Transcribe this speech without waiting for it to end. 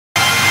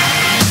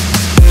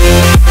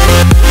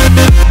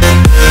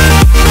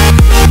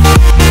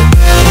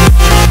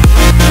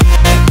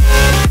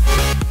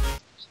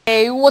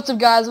What's up,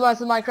 guys? Welcome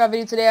to the Minecraft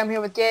video. Today I'm here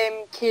with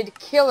Game Kid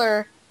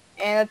Killer,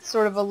 and it's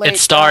sort of a late. It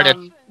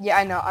started. Yeah,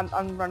 I know.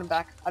 I'm running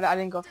back. I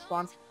didn't go for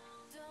spawn.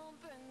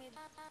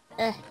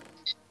 Alright,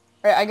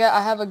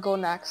 I have a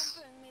golden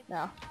axe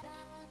now.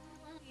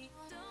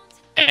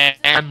 And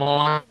I'm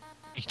on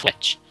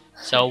Twitch.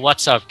 So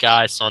what's up,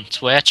 guys, on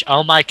Twitch?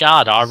 Oh my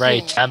god, already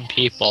Yeah. 10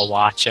 people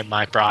watching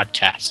my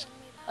broadcast.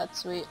 That's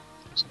sweet.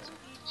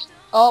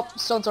 Oh,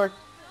 stone sword.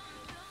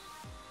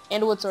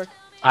 And a wood sword.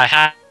 I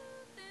have...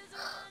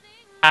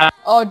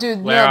 Oh,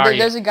 dude, Where are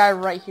there's a guy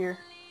right here.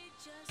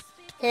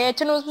 Hey,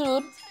 Tunnels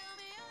food.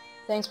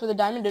 Thanks for the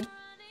diamond, dude.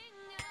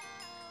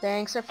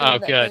 Thanks for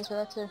that. Good. Thanks for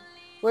that too.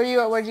 Where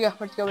you? Where'd you go?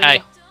 Where'd you go?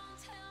 Hey.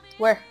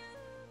 Where?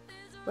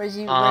 Where's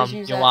you? You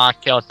wanna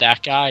kill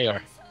that guy,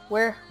 or?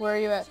 Where are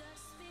you at?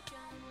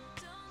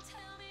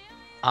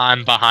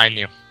 I'm behind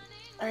you.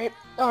 Alright.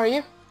 Oh, are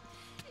you?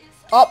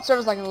 Oh,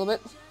 server's lagging a little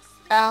bit.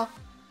 Ow.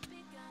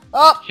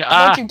 Oh,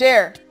 don't you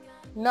dare.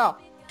 No.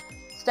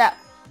 Stat.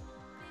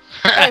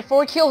 Alright,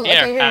 4 kills.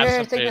 Here, Okay, have here,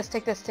 some take food.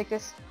 this. Take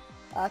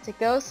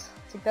those.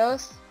 Take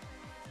those.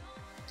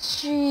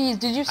 Jeez,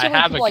 did you see I how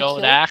many have a people I gold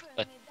killed? axe,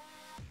 but...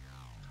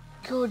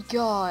 Good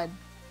God.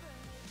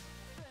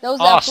 That was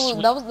Oh, absolute.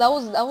 sweet.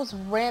 That was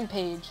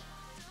rampage.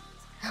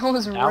 That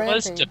was That rampage.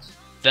 was the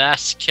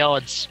best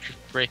killing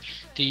streak.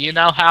 Do you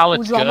know how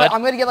it's Ooh, good?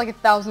 I'm gonna get like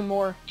 1,000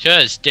 more.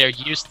 Because there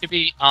used to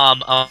be,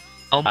 oh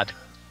god.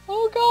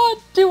 Oh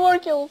God, 2 more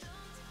kills.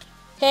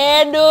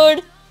 Hand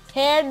dude.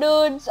 Hand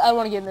dudes. I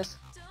want to get in this.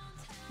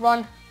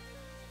 Run.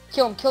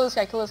 Kill him. Kill this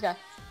guy. Kill this guy.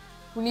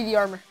 We need the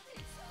armor.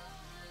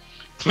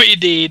 We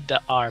need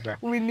the armor.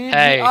 We need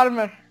Hey. the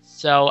armor.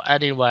 So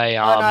anyway,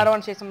 Oh no, I don't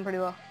want to chase him pretty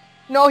low.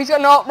 No, he's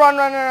got no. Run.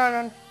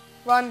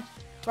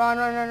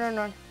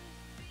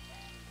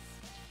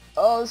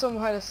 Oh, there's someone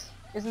behind us.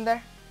 Isn't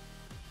there?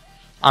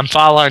 I'm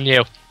following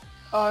you.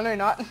 Oh no, you're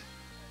not.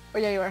 Oh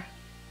yeah, you are.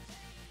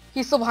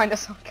 He's still behind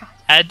us. Oh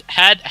God.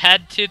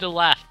 Head to the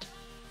left.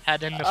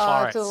 Head in the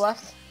forest. To the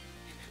left.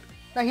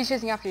 No, he's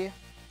chasing after you.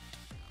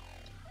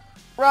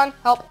 Run!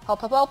 Help!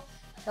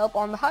 Help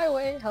on the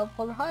highway! Help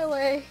on the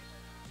highway!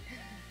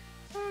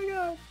 Oh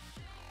God.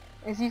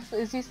 Is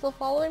he still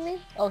following me?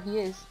 Oh, he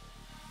is.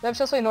 I'm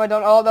just wait. No, I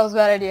don't. Oh, that was a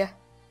bad idea.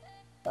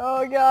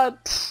 Oh God.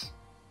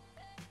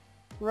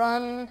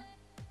 Run.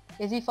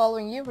 Is he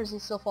following you or is he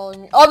still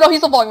following me? Oh no, he's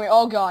still following me.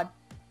 Oh God.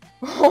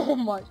 Oh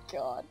my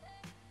God.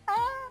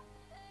 Ah.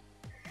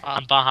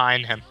 I'm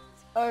behind him.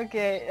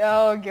 Okay.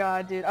 Oh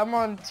God, dude. I'm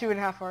on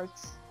 2.5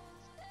 hearts.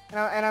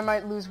 And I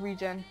might lose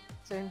regen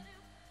soon.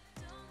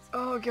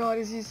 Oh God,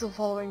 is he still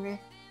following me?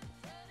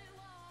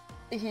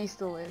 He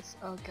still is.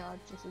 Oh God,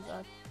 this is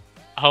bad.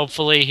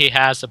 Hopefully he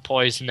has a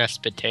poisonous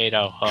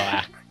potato he'll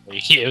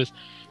actually use.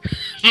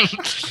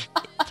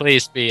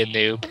 Please be a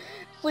noob.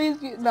 Please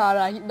be he's not a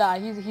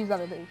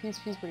noob. He's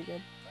pretty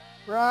good.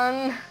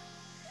 Run.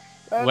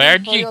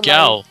 Where'd for you your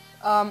go?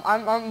 life.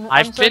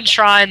 I've been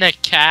trying to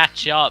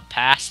catch up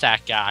past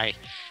that guy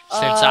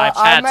since I've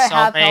I'm had at so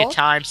half many health.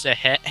 times to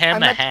hit him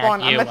I'm and at spawn.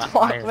 you.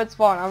 I'm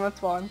at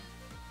spawn.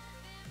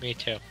 Me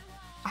too.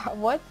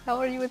 What? How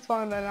are you at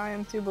spawn and I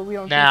am too, but we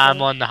don't. Nah,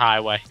 I'm on the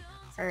highway.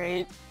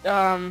 Alright.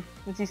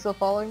 Is he still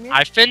following me?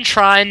 I've been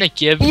trying to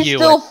give He's you.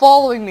 still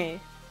following me.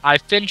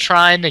 I've been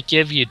trying to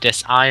give you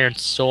this iron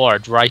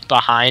sword right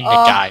behind the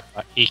guy,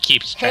 but he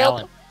keeps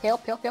trailing.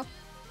 Help.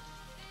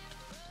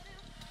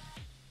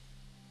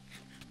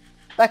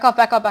 Back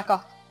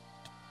off.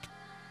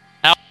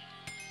 Help.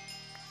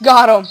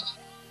 Got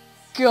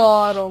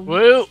him.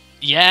 Woo!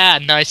 Yeah,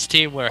 nice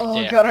teamwork Oh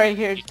there. God, right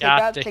here. You Take got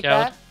that, the take code?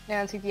 that.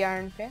 And take the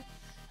iron, okay?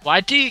 Why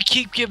do you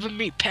keep giving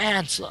me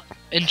pants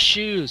and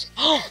shoes?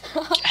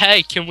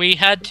 Hey, can we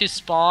head to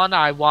spawn?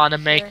 I want to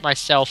make Sure.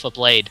 myself a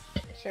blade.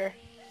 Sure.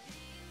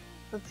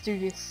 Let's do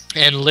this.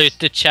 And loot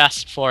the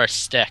chest for a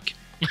stick.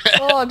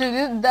 Oh,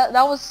 dude, that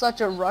was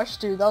such a rush,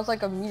 dude. That was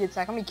like a meat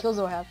attack. How many kills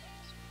do I have?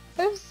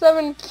 I have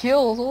 7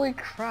 kills. Holy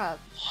crap.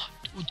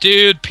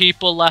 Dude,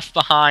 people left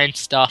behind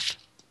stuff.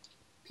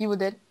 People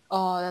did.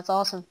 Oh, that's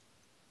awesome.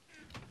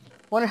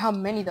 Wonder how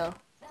many though.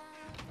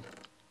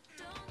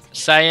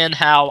 Saying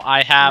how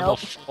I have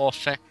Nope. a full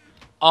thing.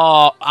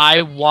 Oh,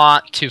 I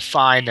want to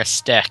find a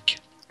stick.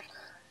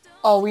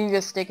 Oh, we need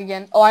a stick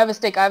again. Oh, I have a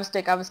stick. You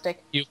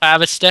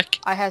have a stick?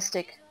 I have a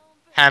stick.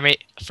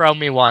 Throw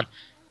me one.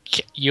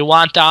 You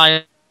want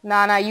iron?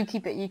 Nah, you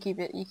keep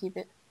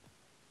it.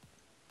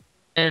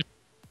 And-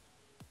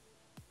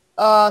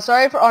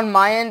 Sorry for on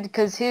my end,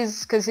 cause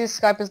his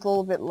Skype is a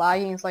little bit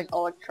lagging. It's like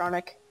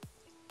electronic.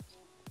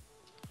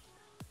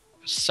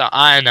 So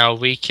I know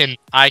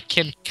I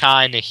can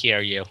kind of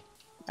hear you.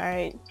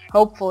 Alright.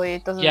 Hopefully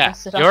it doesn't Yeah,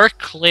 mess it up. you're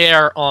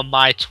clear on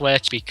my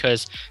Twitch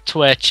because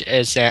Twitch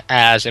isn't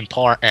as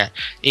important.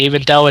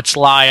 Even though it's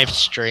live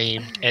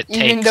stream, it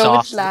Even takes though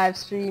off. it's live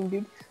stream,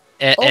 dude.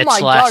 It's Oh my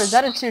less. God, is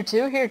that a tier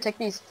 2? Here, take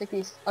these.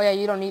 Oh yeah,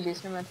 you don't need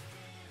these. Never mind.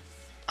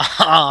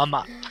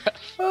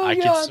 Oh I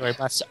can God. swear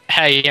myself.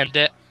 Hey,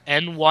 and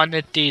in one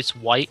of these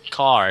white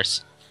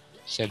cars,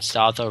 since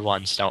the other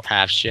ones don't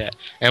have shit.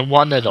 And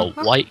one of the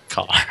white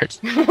cards.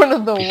 One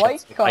of the white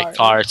White cards.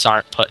 cards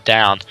aren't put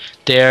down.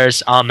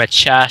 There's a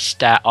chest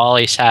that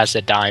always has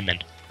a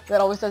diamond.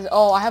 That always says,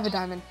 "Oh, I have a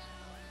diamond."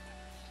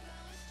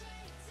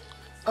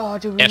 Oh,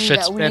 dude, we If need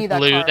it's that. We been need that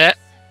car. looted,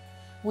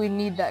 We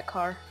need that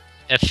car.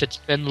 if it's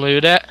been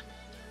looted,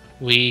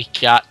 we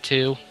got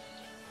to.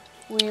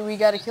 We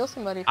gotta kill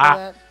somebody for Ah.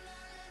 that.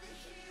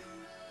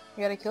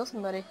 We gotta kill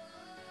somebody.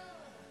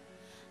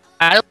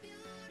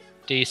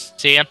 Do you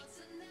see him?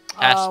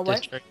 Past the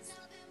What? tree.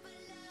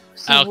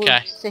 See Okay.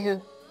 Who? Say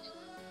who?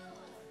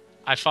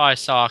 I thought I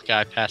saw a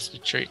guy past the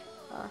tree.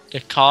 Uh, The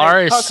car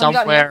Hey, is come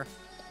down somewhere.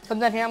 Come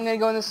down here. I'm gonna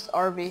go in this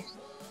RV.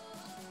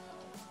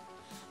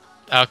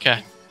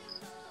 Okay.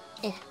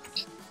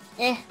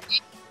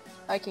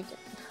 I can't get.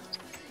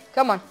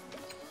 Come on.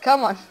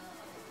 Come on.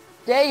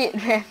 Dang it,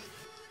 man.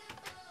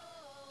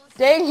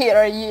 Dang it.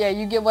 Alright, yeah,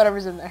 you get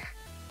whatever's in there.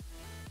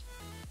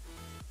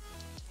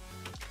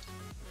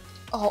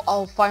 Oh,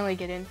 I'll finally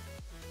get in.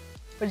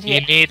 What did you You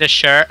get? need a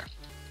shirt.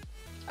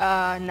 No.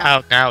 Oh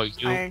no,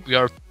 Iron.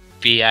 you're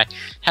BA.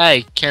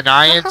 Hey, can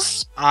I?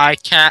 I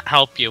can't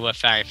help you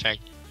with anything.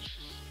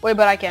 Wait,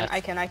 but I can. I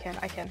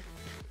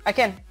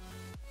can.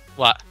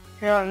 What?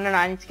 No,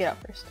 I need to get out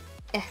first.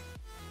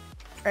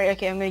 Alright,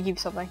 okay, I'm gonna give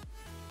you something.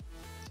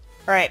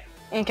 Alright,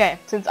 okay.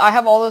 Since I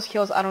have all those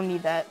kills, I don't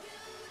need that.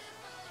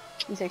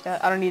 You take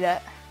that. I don't need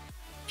that.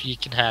 You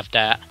can have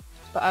that.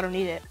 But I don't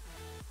need it.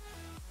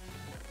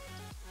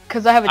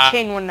 Cause I have a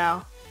chain one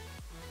now.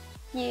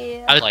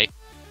 Yeah. I like.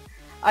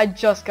 I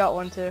just got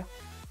one too.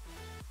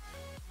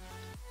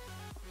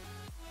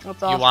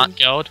 That's awesome. You want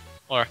gold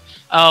or?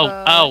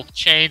 Oh,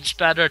 chain's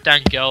better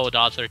than gold,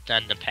 other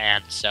than the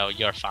pants. So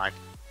you're fine.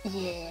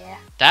 Yeah.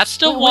 That's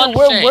the We're- one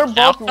we're- thing. we're How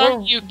both- come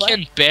we're- you what?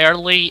 can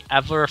barely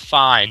ever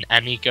find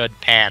any good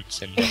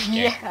pants in this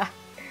game? Yeah.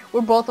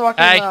 We're both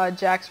rocking Hey.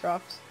 Jack's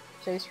drops.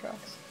 Chase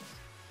drops.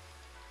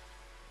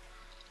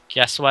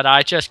 Guess what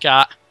I just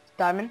got?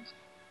 Diamond.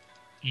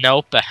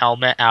 Nope, a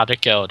helmet out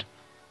of gold.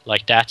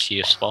 Like that's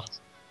useful.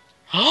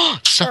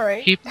 So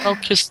Alright. he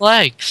broke his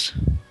legs.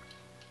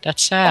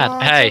 That's sad. Oh,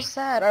 Hey, that's so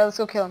sad. Alright, let's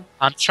go kill him.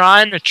 I'm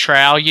trying to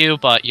trail you,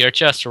 but you're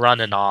just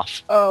running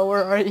off. Oh,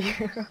 where are you?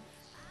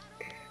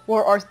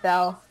 Where art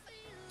thou?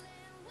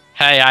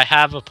 Hey, I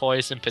have a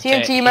poison potato.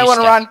 TNT, you might want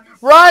to run.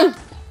 Run!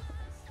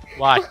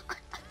 Why?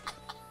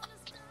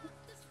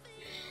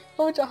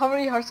 How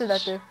many hearts did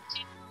that do?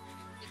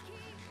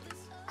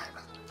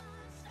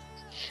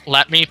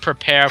 Let me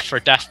prepare for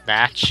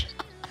deathmatch.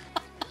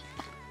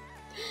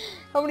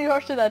 How many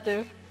hearts did that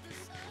do?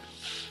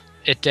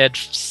 It did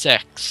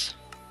 6.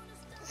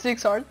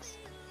 6 hearts?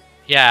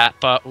 Yeah,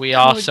 but we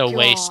also God.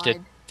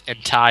 wasted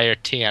entire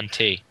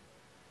TNT.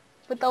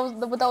 But that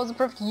was the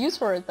perfect use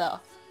for it though.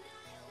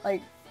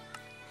 Like.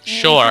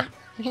 Sure.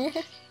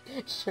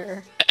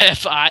 Sure.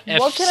 If What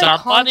if can I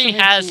somebody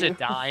contribute has to a you?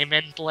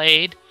 diamond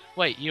blade,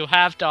 wait, you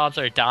have the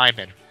other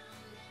diamond.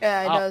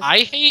 Yeah, it does. I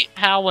hate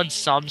how on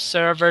some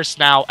servers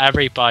now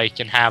everybody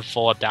can have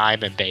full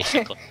diamond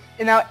basically.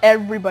 And now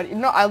everybody.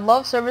 No, I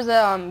love servers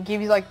that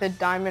give you like the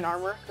diamond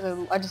armor.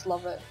 'Cause I just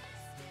love it.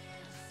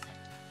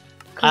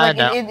 'Cause, I like,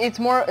 know. it's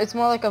more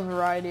like a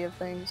variety of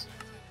things.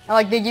 And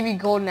like they give you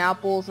golden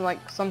apples and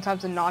like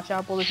sometimes a notch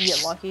apple if you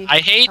get lucky. I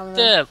hate Some of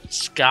the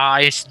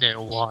Sky's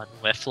new one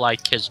with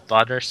like his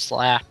butter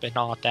slap and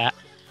all that.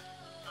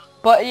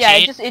 But yeah,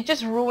 Can't- it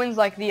just ruins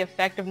like the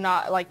effect of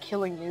not like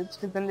killing noobs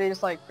because then they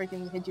just like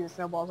freaking hit you with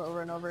snowballs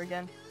over and over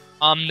again.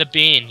 The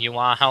bean, you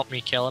wanna help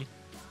me kill him?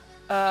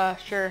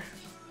 Sure.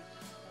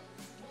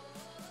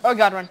 Oh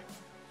god, run.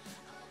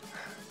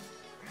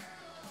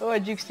 Oh, I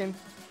juked him.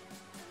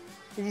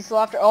 Is he still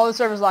after? Oh, the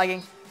server's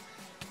lagging.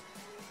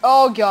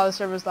 Oh god, the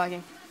server's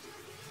lagging.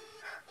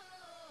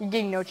 You're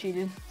getting no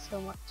cheated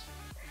so much.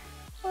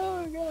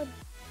 Oh god.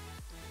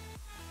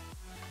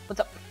 What's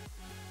up?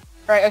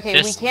 Alright, okay,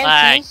 we This can't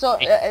lag. team, so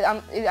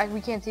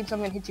we can't team, so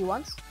I'm gonna hit you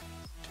once.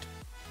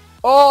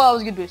 Oh, that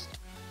was a good boost.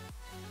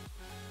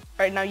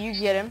 Alright, now you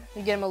get him.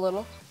 You get him a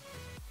little.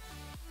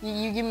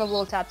 You give him a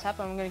little tap tap,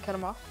 and I'm gonna cut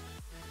him off.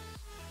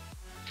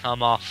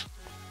 Come off.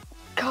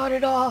 Cut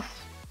it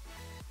off.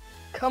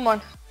 Come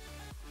on.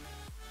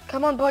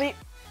 Come on, buddy.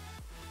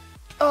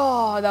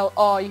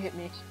 Oh, you hit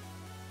me.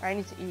 I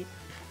need to eat.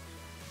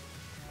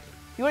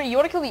 You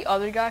wanna kill the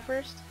other guy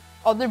first?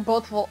 Oh, they're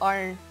both full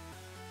iron.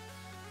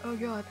 Oh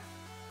god.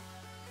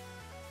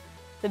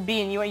 The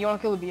bean. You wanna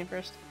kill the bean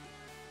first?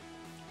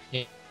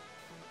 Yeah.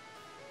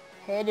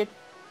 Hey, dude.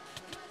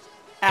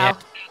 Ow. Yeah. All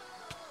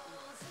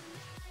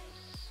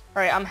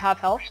right, I'm half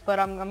health, but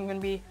I'm gonna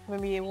be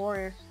a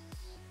warrior.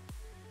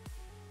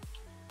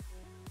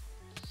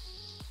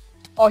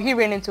 Oh, he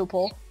ran into a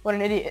pole. What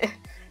an idiot.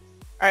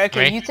 Alright,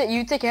 okay, Right.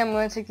 you take him, I'm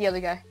gonna take the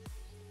other guy.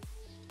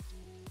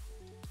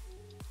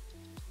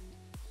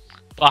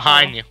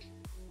 Behind you.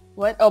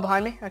 What? Oh,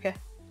 behind me? Okay.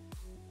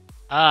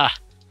 Ah,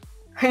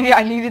 Yeah,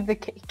 I needed the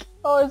cake.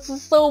 Oh, this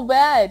is so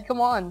bad. Come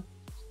on.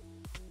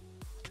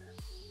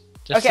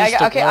 this Okay, is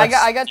the I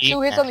got worst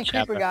 2 hits on the deathmatch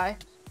creeper ever. guy.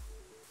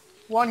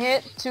 1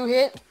 hit, 2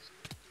 hit.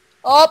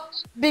 Oh,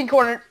 being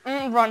cornered.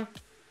 Run.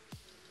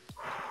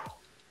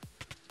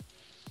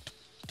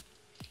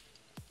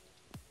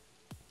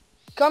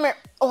 Come here.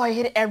 Oh,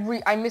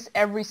 I missed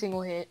every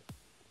single hit.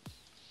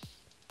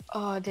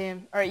 Oh,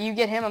 damn. Alright, you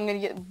get him, I'm gonna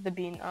get the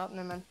bean. Oh,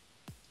 never mind.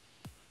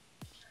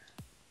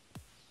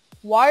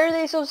 Why are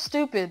they so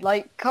stupid?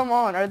 Like, come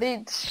on, are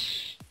they...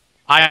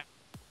 I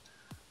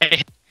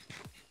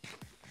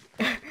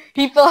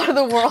He fell out of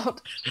the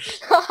world.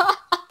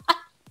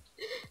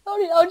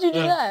 How'd you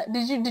do that?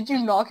 Did you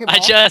knock him off? I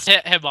just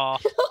hit him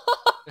off.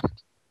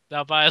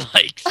 Nobody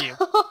likes you.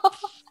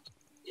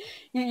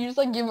 You just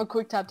like give him a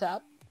quick tap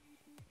tap.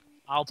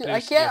 I'll Dude,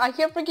 boost you. I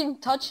can't freaking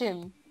touch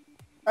him.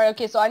 Alright,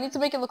 okay, so I need to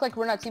make it look like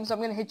we're not team, so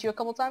I'm gonna hit you a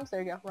couple times.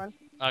 There you go, run.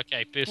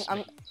 Okay, boost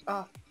me.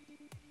 Oh.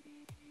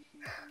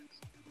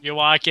 You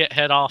wanna get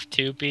hit off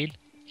too, Bean?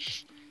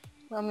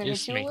 I'm gonna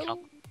Boost hit you a me, little.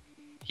 come.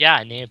 Yeah,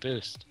 I need a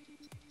boost.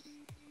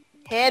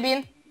 Hey,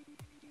 Bean.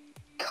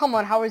 Come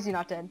on, how is he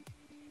not dead?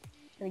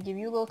 Gonna give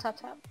you a little tap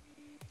tap.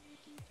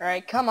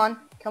 Alright, come on,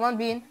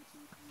 Bean.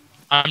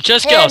 I'm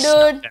just Hey, gonna dude.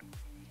 snuff him.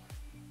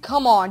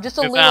 Come on, just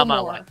a Move little out of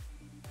my more. way.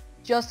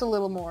 Just a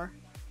little more.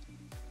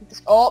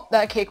 Oh,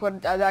 that cake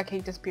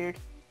disappeared.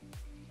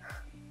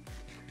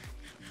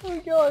 Oh my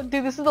god,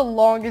 dude, this is the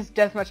longest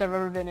deathmatch I've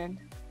ever been in.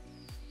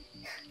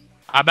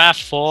 I'm at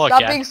 4 Stop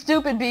again. being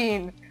stupid,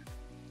 Bean.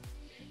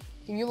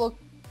 Give you a little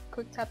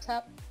quick tap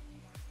tap.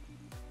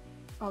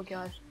 Oh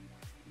god.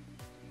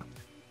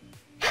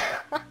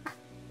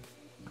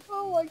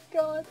 Oh my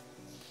god.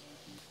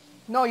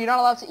 No, you're not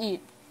allowed to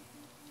eat.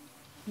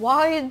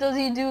 Why does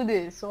he do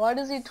this? Why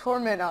does he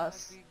torment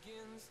us?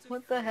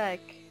 What the heck?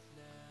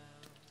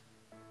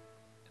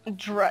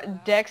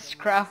 Dex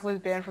Craft was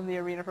banned from the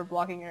arena for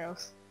blocking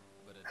arrows.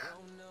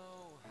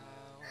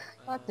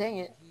 God dang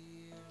it.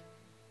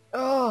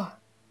 Oh.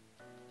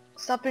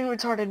 Stop being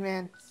retarded,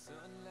 man.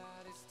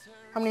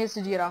 How many hits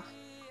did you get off?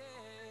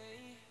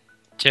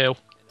 2.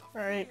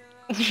 Alright.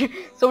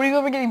 So when are you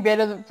ever getting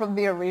banned from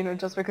the arena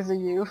just because of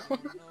you?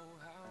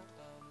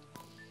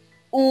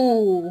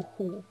 Ooh.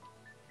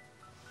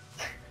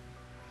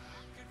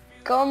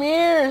 Come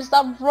here!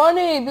 Stop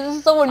running! This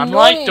is so annoying! I'm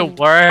like the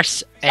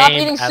worst Stop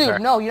aim eating ever.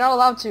 soup! No, you're not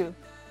allowed to.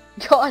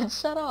 God,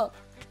 shut up.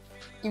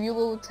 Give you a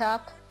little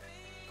tap.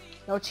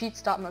 No cheat,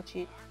 stop, no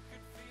cheat.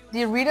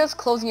 The arena's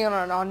closing in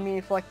on me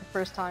for like the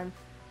first time.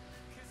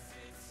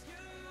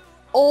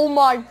 Oh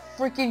my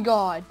freaking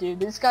god, dude.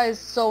 This guy is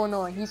so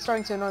annoying. He's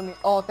starting to annoy me.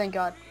 Oh, thank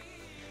god.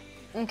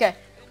 Okay.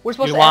 We're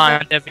supposed You to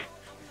want answer. to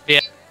be...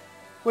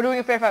 We're doing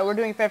a fair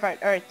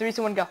fight. Alright, 3,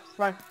 2, 1, go.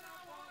 Run.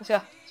 Let's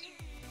go.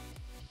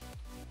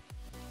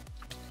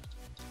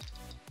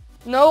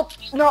 Nope.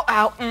 No,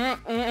 ow.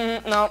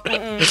 No.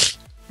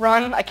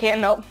 Run. I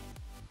can't. Nope.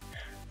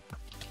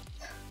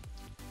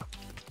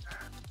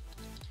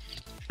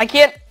 I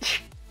can't.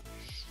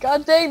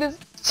 God dang this.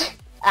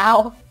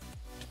 Ow.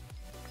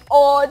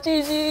 Oh,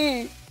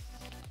 GG.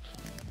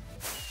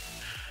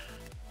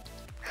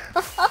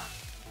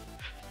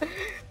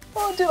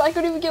 Oh, dude, I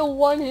couldn't even get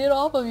one hit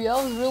off of you.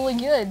 That was really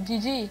good.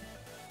 GG.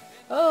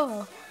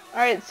 Oh.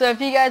 Alright, so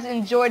if you guys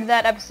enjoyed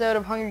that episode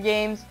of Hunger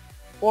Games,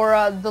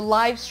 or the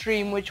live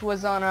stream, which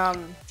was on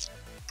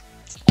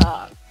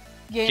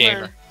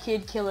Gamer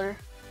Kid Killer,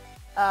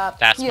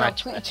 That's you my know,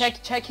 Twitch.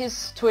 check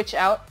his Twitch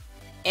out,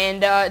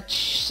 and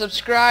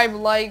subscribe,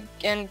 like,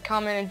 and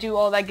comment, and do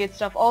all that good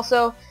stuff.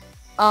 Also,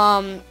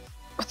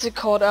 what's it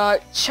called?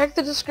 Check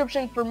the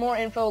description for more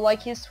info,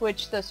 like his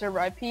Twitch, the server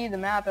IP, the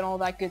map, and all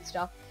that good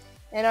stuff.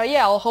 And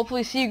yeah, I'll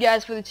hopefully see you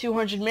guys for the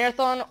 200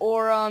 marathon,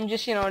 or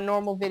just, you know, a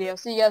normal video.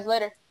 See you guys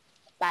later.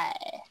 Bye.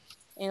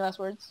 Any last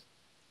words?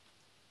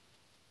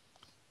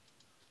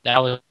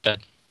 That was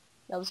good.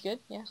 That was good?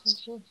 Yeah, that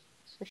was good.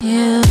 For sure.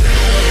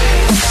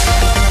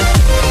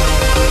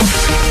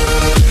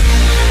 Yeah.